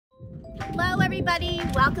Hello everybody,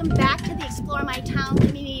 welcome back to the Explore My Town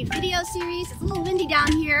community video series. It's a little windy down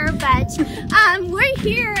here, but we're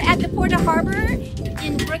here at the Port of Harbor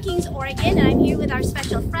in Brookings, Oregon, and I'm here with our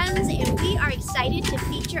special friends, and we are excited to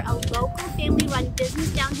feature a local family-run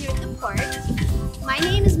business down here at the port. My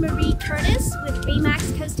name is Marie Curtis with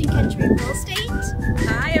Remax Coast and Country Real Estate.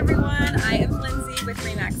 Hi everyone, I am Lindsay with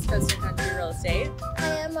Remax Coast and Country Real Estate.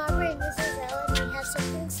 Hi, I'm Aubrey and this is Ella, and we have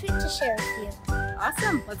something sweet to share with you.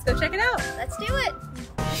 Awesome, let's go check it out. Let's do it.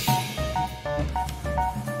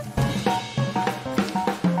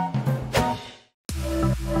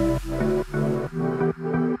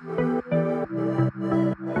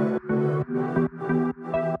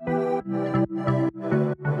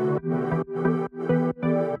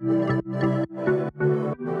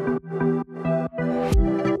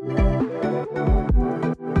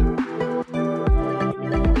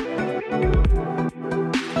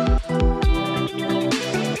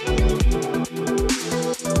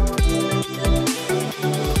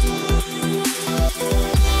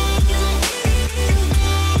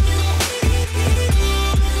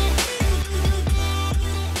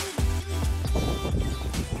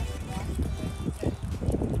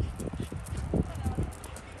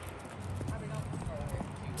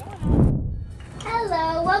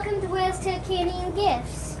 Hello, welcome to Wheels to Candy and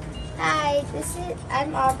Gifts. Hi,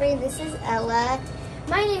 I'm Aubrey and this is Ella.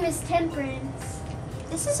 My name is Temperance.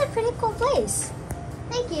 This is a pretty cool place.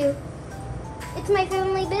 Thank you. It's my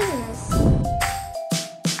family business.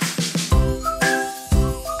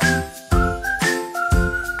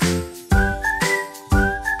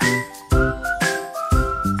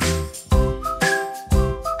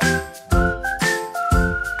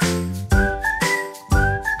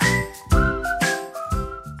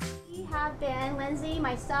 Lindsay,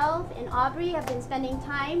 myself, and Aubrey have been spending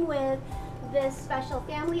time with this special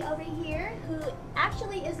family over here who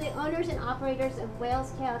actually is the owners and operators of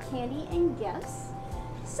Whale's Tail Candy and Gifts.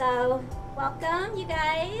 So, welcome you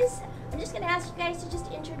guys. I'm just going to ask you guys to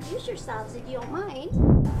just introduce yourselves if you don't mind.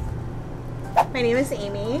 My name is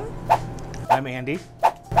Amy. I'm Andy.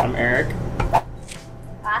 I'm Eric.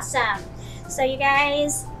 Awesome. So you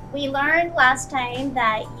guys, we learned last time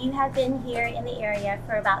that you have been here in the area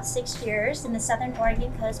for about 6 years in the southern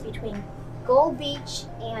Oregon coast between Gold Beach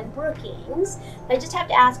and Brookings. But I just have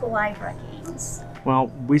to ask, why Brookings? Well,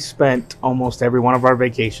 we spent almost every one of our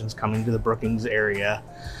vacations coming to the Brookings area,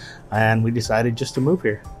 and we decided just to move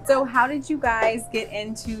here. So how did you guys get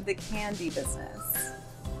into the candy business?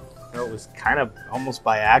 It was kind of almost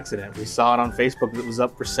by accident. We saw it on Facebook that it was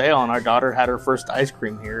up for sale, and our daughter had her first ice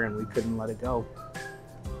cream here, and we couldn't let it go.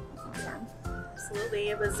 Absolutely.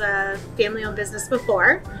 It was a family-owned business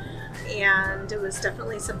before, and it was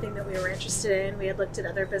definitely something that we were interested in. We had looked at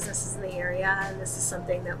other businesses in the area, and this is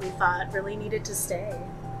something that we thought really needed to stay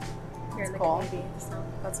here in the community. So.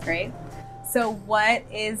 That's great. So what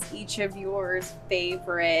is each of yours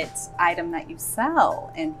favorite item that you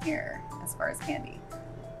sell in here as far as candy?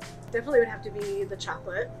 Definitely would have to be the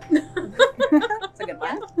chocolate. That's a good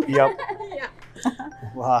one. Yep. Yeah.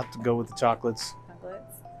 We'll have to go with the chocolates,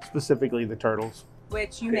 specifically the turtles.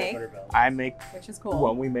 Which you make. I make. Which is cool.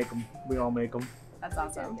 Well, we make them. We all make them. That's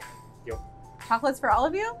awesome. Yep. Chocolates for all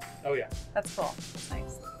of you? Oh yeah. That's cool. That's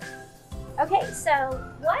nice. Okay, so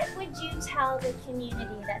what would you tell the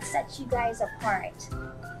community that sets you guys apart?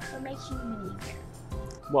 What makes you unique here?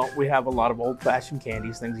 Well, we have a lot of old-fashioned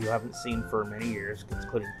candies, things you haven't seen for many years,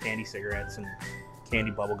 including candy cigarettes and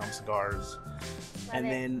candy bubblegum cigars. And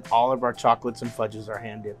then all of our chocolates and fudges are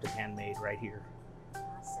hand-dipped and handmade right here.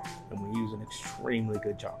 Awesome. And we use an extremely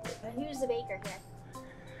good chocolate. And who's the baker here?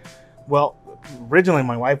 Well, originally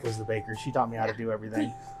my wife was the baker. She taught me how to do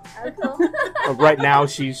everything. Oh, cool. But right now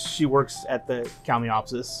she works at the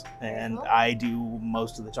Countyopsis, and Cool. I do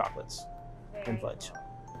most of the chocolates Very and fudge.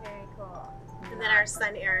 Cool. Very cool. And then our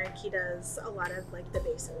son Eric, he does a lot of like the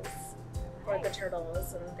bases or the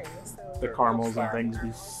turtles and things. So The caramels and things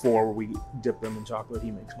before we dip them in chocolate,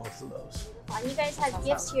 he makes most of those. And you guys have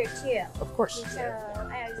gifts here too. Of course. So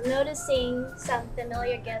I was noticing some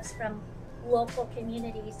familiar gifts from local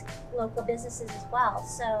communities, local businesses as well.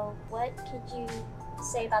 So what could you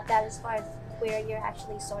say about that as far as where you're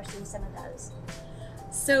actually sourcing some of those?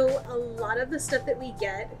 So a lot of the stuff that we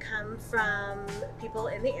get come from people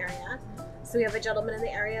in the area. So we have a gentleman in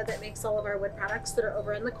the area that makes all of our wood products that are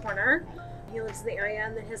over in the corner. He lives in the area,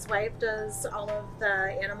 and then his wife does all of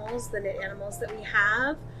the animals, the knit animals that we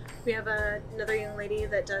have. We have another young lady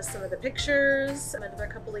that does some of the pictures, another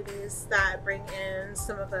couple ladies that bring in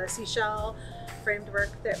some of the seashell framed work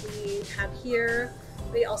that we have here.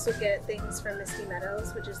 We also get things from Misty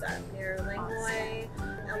Meadows, which is up near Langlois.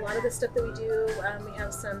 A lot of the stuff that we do, we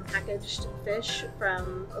have some packaged fish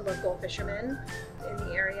from local fishermen in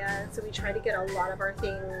the area. So we try to get a lot of our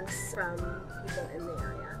things from people in the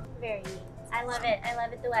area. Very neat. I love it. I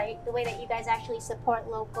love it the way that you guys actually support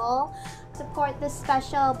local, support this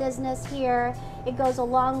special business here. It goes a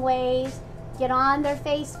long ways. Get on their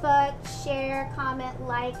Facebook, share, comment,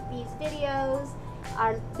 like these videos.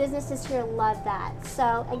 Our businesses here love that.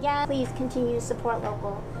 So again, please continue to support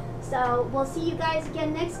local. So we'll see you guys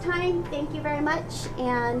again next time. Thank you very much,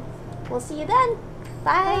 and we'll see you then.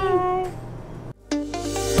 Bye.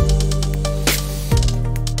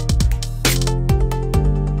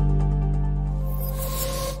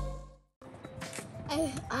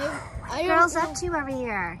 Bye. Girls up to over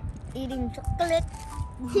here? Eating chocolate.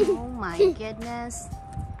 Oh my goodness.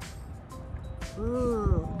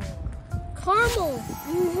 Ooh. Caramel.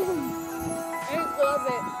 I love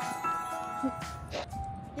it.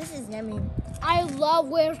 This is yummy. I love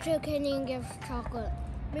Realtor Canadian Gift chocolate.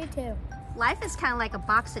 Me too. Life is kind of like a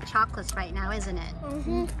box of chocolates right now, isn't it?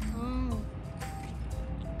 Mm-hmm.